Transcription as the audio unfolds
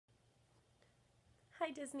Hi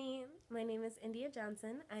Disney, my name is India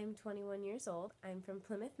Johnson. I'm 21 years old. I'm from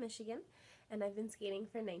Plymouth, Michigan, and I've been skating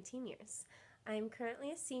for 19 years. I'm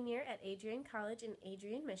currently a senior at Adrian College in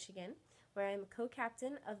Adrian, Michigan, where I'm a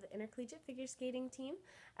co-captain of the intercollegiate figure skating team,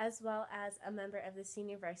 as well as a member of the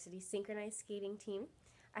senior varsity synchronized skating team.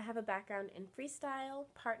 I have a background in freestyle,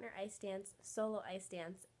 partner ice dance, solo ice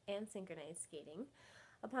dance, and synchronized skating.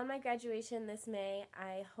 Upon my graduation this May,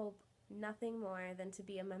 I hope nothing more than to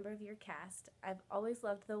be a member of your cast. I've always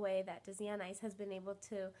loved the way that Disney on Ice has been able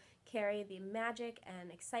to carry the magic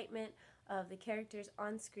and excitement of the characters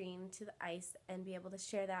on screen to the ice and be able to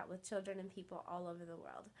share that with children and people all over the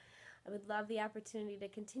world. I would love the opportunity to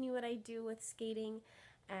continue what I do with skating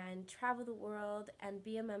and travel the world and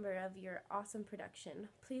be a member of your awesome production.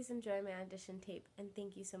 Please enjoy my audition tape and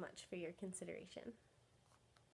thank you so much for your consideration.